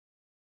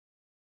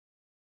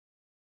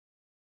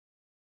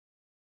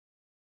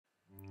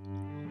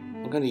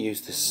going to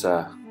use this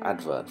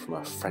advert from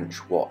a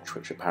French watch,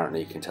 which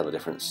apparently can tell the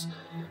difference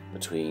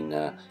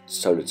between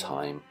solar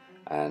time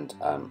and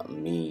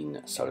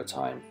mean solar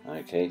time.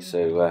 Okay,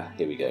 so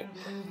here we go.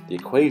 The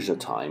equation of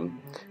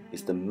time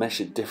is the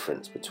measured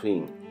difference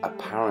between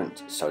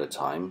apparent solar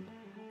time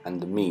and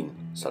the mean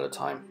solar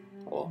time,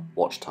 or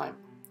watch time.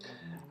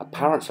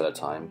 Apparent solar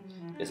time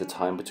is the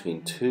time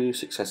between two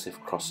successive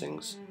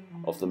crossings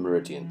of the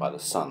meridian by the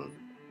sun.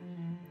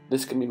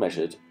 This can be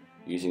measured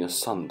using a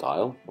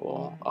sundial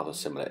or other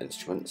similar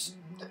instruments,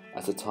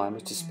 as the time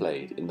is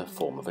displayed in the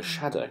form of a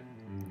shadow.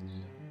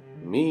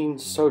 Mean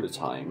solar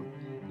time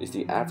is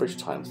the average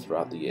time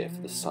throughout the year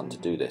for the sun to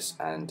do this,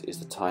 and is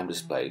the time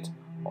displayed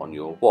on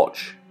your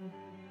watch.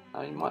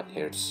 You might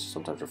hear it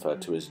sometimes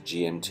referred to as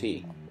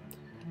GMT.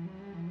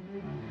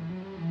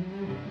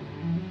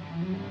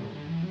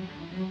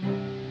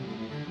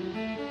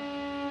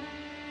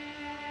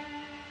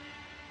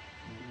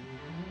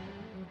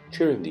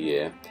 During the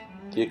year,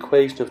 the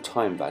equation of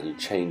time value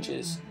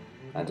changes,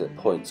 and at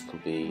points can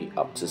be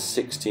up to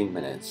 16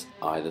 minutes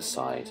either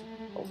side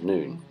of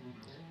noon.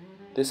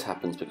 This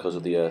happens because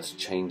of the Earth's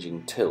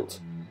changing tilt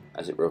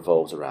as it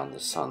revolves around the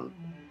Sun,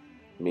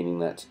 meaning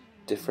that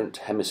different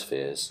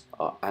hemispheres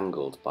are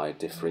angled by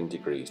differing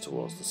degrees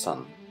towards the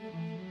Sun.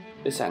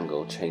 This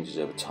angle changes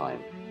over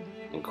time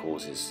and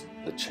causes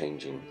the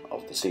changing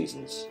of the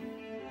seasons.